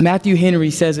 Matthew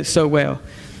Henry says it so well.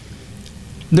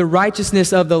 The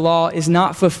righteousness of the law is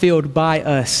not fulfilled by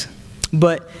us,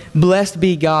 but blessed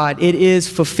be God, it is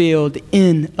fulfilled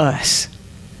in us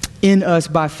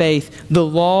by faith. The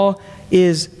law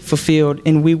is fulfilled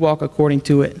and we walk according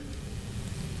to it.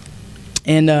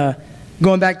 And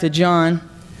going back to John,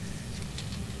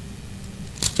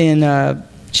 in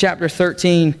chapter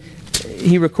 13,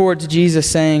 he records Jesus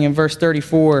saying in verse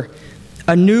 34,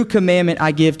 "A new commandment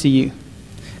I give to you,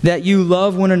 that you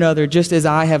love one another just as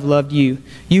I have loved you.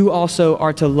 You also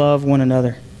are to love one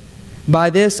another. By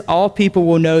this all people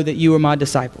will know that you are my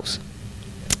disciples,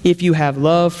 if you have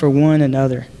love for one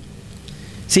another."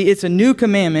 See, it's a new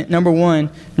commandment, number one,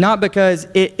 not because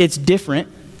it's different.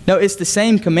 No, it's the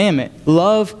same commandment.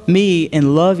 Love me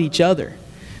and love each other.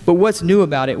 But what's new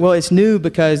about it? Well, it's new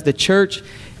because the church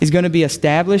is going to be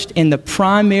established in the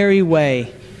primary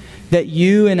way that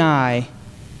you and I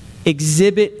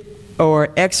exhibit or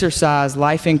exercise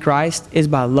life in Christ is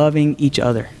by loving each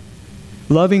other.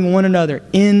 Loving one another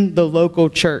in the local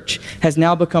church has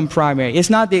now become primary. It's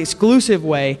not the exclusive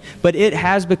way, but it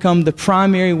has become the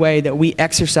primary way that we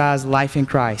exercise life in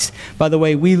Christ, by the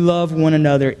way we love one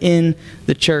another in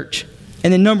the church.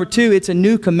 And then number two, it's a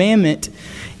new commandment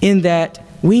in that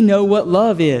we know what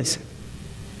love is.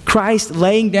 Christ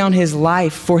laying down his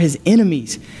life for his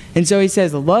enemies. And so he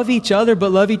says, love each other,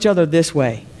 but love each other this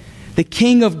way. The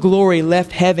King of glory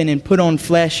left heaven and put on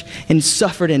flesh and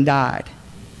suffered and died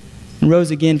and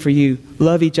rose again for you.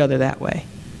 Love each other that way.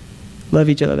 Love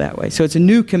each other that way. So it's a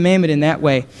new commandment in that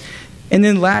way. And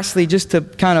then lastly, just to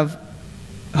kind of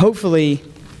hopefully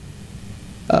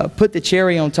put the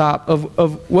cherry on top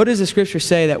of what does the Scripture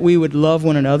say that we would love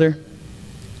one another?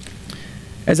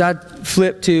 As I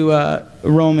flip to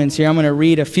Romans here, I'm going to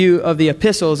read a few of the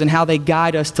epistles and how they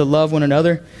guide us to love one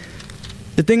another.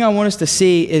 The thing I want us to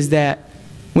see is that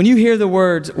when you hear the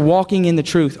words walking in the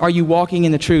truth, are you walking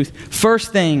in the truth?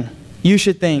 First thing you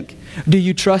should think, do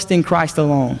you trust in Christ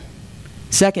alone?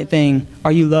 Second thing,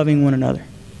 are you loving one another?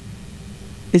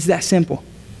 It's that simple.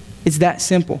 It's that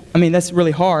simple. I mean, that's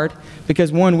really hard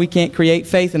because one, we can't create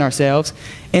faith in ourselves.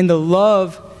 And the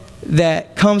love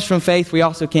that comes from faith, we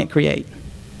also can't create.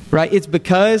 Right? It's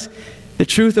because the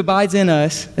truth abides in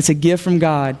us. It's a gift from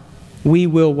God. We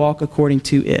will walk according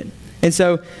to it. And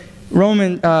so,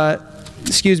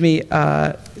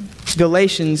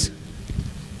 Galatians.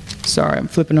 Sorry, I'm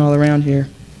flipping all around here.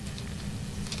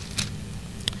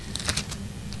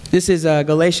 This is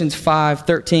Galatians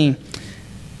 5:13.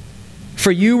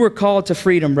 "For you were called to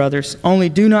freedom, brothers. Only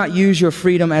do not use your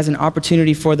freedom as an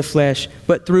opportunity for the flesh,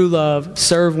 but through love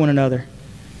serve one another.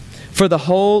 For the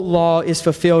whole law is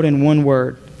fulfilled in one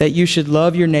word, that you should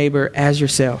love your neighbor as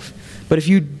yourself. But if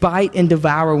you bite and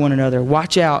devour one another,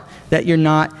 watch out that you're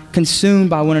not consumed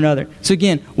by one another." So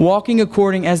again, walking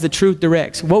according as the truth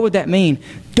directs. What would that mean?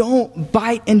 Don't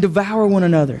bite and devour one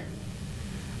another.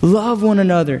 Love one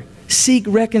another. Seek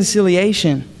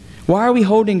reconciliation. Why are we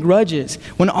holding grudges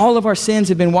when all of our sins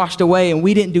have been washed away and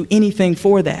we didn't do anything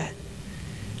for that?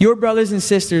 Your brothers and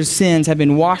sisters' sins have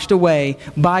been washed away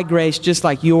by grace just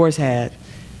like yours had.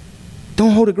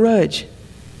 Don't hold a grudge.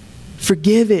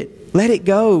 Forgive it. Let it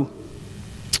go.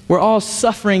 We're all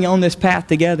suffering on this path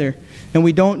together, and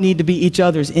we don't need to be each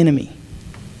other's enemy.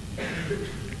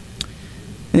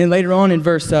 And then later on in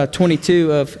verse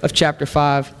 22 of chapter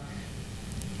 5,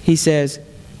 he says,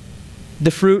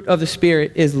 "The fruit of the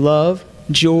Spirit is love,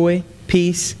 joy,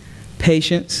 peace,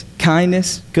 patience,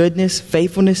 kindness, goodness,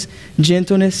 faithfulness,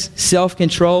 gentleness,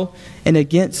 self-control, and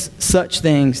against such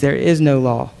things there is no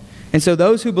law. And so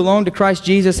those who belong to Christ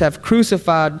Jesus have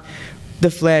crucified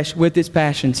the flesh with its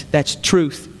passions." That's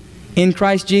truth. In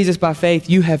Christ Jesus, by faith,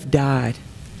 you have died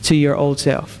to your old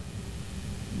self.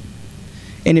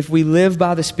 And if we live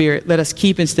by the Spirit, let us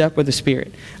keep in step with the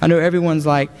Spirit. I know everyone's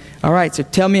like, all right, so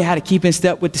tell me how to keep in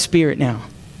step with the Spirit now.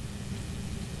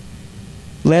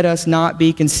 Let us not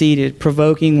be conceited,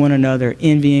 provoking one another,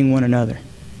 envying one another.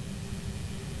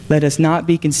 Let us not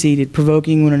be conceited,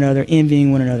 provoking one another,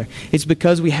 envying one another. It's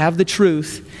because we have the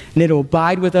truth, and it'll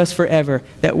abide with us forever,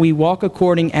 that we walk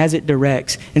according as it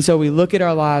directs. And so we look at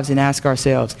our lives and ask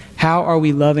ourselves, how are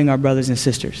we loving our brothers and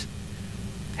sisters?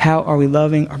 How are we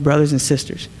loving our brothers and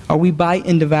sisters? Are we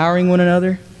biting and devouring one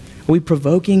another? Are we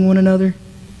provoking one another?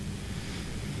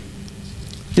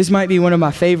 This might be one of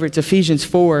my favorites, Ephesians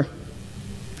 4.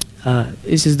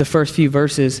 This is the first few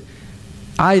verses.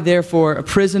 "I, therefore, a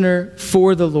prisoner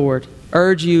for the Lord,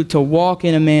 urge you to walk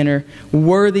in a manner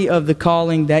worthy of the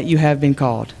calling that you have been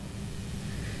called,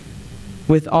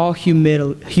 with all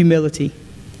humility,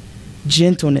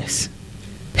 gentleness,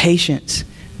 patience,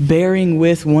 bearing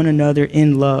with one another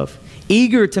in love,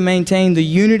 eager to maintain the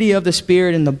unity of the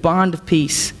Spirit and the bond of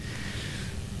peace.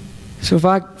 So if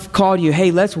I called you,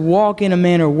 hey, let's walk in a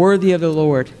manner worthy of the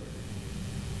Lord,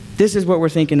 this is what we're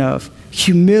thinking of.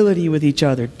 Humility with each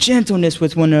other, gentleness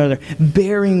with one another,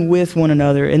 bearing with one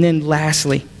another. And then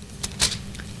lastly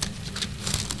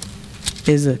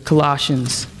is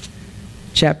Colossians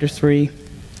chapter 3.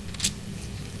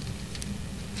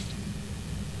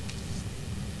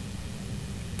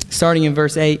 Starting in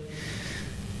verse 8.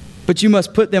 But you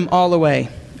must put them all away: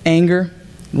 anger,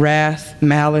 wrath,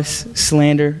 malice,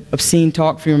 slander, obscene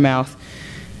talk from your mouth.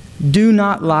 Do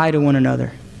not lie to one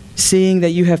another, seeing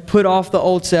that you have put off the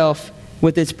old self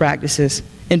with its practices,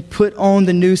 and put on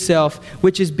the new self,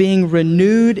 which is being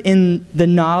renewed in the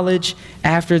knowledge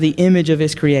after the image of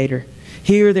its Creator.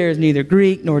 Here there is neither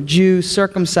Greek nor Jew,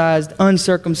 circumcised,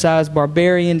 uncircumcised,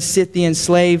 barbarian, Scythian,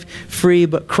 slave, free,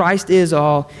 but Christ is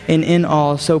all and in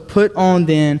all. So put on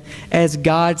then, as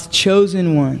God's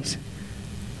chosen ones,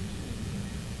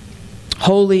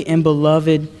 holy and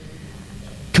beloved,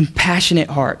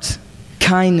 compassionate hearts,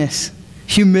 kindness,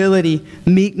 humility,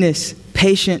 meekness,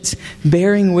 patience,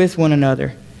 bearing with one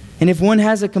another. And if one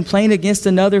has a complaint against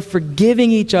another, forgiving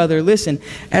each other. Listen,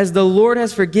 as the Lord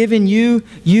has forgiven you,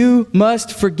 you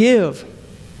must forgive.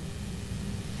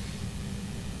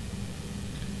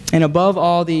 And above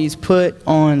all these, put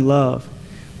on love,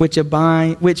 which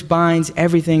binds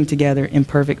everything together in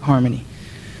perfect harmony.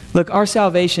 Look, our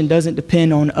salvation doesn't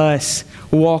depend on us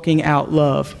walking out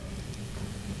love.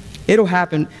 It'll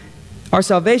happen. Our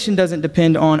salvation doesn't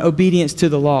depend on obedience to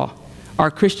the law.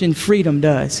 Our Christian freedom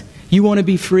does. You want to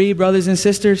be free, brothers and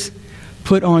sisters?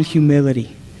 Put on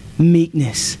humility,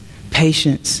 meekness,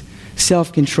 patience,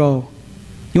 self-control.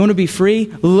 You want to be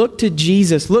free? Look to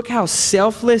Jesus. Look how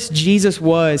selfless Jesus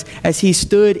was as he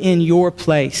stood in your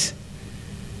place.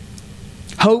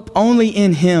 Hope only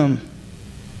in him.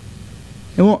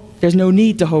 There's no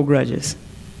need to hold grudges.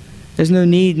 There's no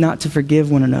need not to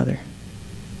forgive one another.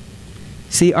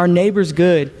 See, our neighbor's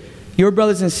good, your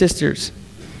brothers and sisters,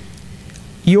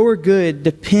 your good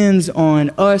depends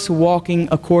on us walking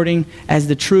according as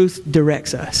the truth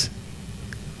directs us.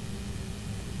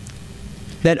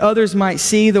 That others might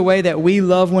see the way that we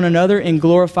love one another and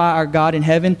glorify our God in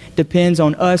heaven depends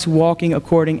on us walking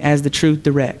according as the truth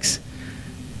directs.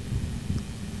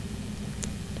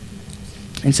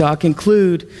 And so I'll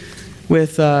conclude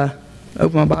with, open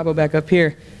my Bible back up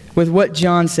here, with what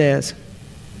John says.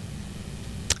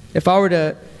 If I were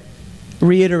to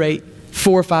reiterate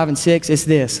 4, 5, and 6, it's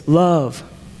this: love,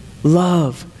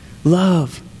 love,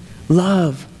 love,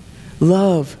 love,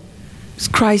 love.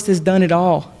 Christ has done it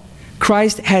all.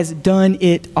 Christ has done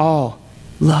it all.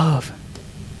 Love,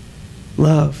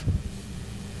 love.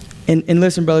 And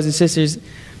listen, brothers and sisters,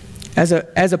 as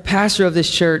a pastor of this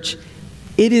church,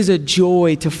 it is a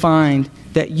joy to find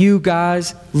that you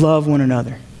guys love one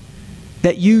another,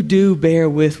 that you do bear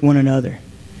with one another,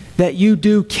 that you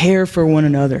do care for one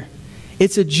another.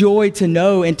 It's a joy to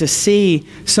know and to see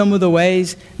some of the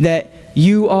ways that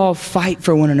you all fight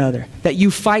for one another, that you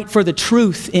fight for the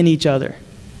truth in each other,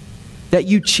 that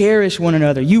you cherish one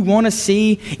another. You want to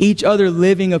see each other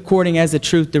living according as the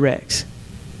truth directs.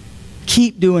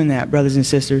 Keep doing that, brothers and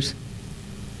sisters.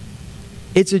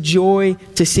 It's a joy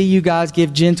to see you guys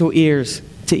give gentle ears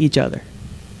to each other,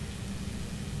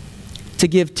 to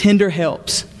give tender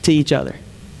helps to each other.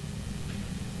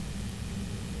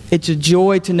 It's a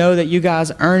joy to know that you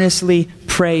guys earnestly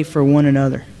pray for one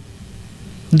another.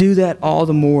 Do that all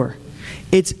the more.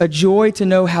 It's a joy to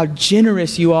know how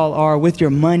generous you all are with your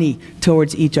money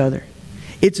towards each other.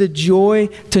 It's a joy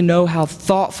to know how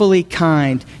thoughtfully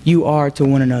kind you are to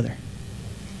one another.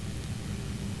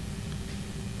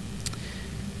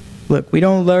 Look, we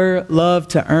don't love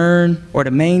to earn or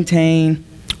to maintain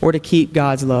or to keep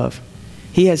God's love.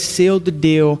 He has sealed the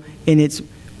deal, and it's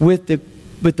with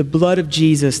the blood of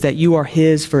Jesus that you are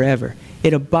His forever.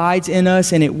 It abides in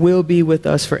us, and it will be with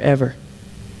us forever.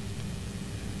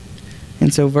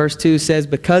 And so verse 2 says,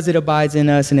 because it abides in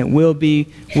us and it will be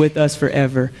with us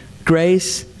forever,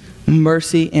 grace,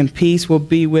 mercy, and peace will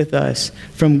be with us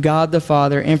from God the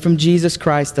Father and from Jesus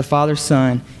Christ, the Father's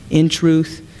Son, in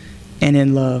truth and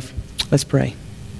in love. Let's pray.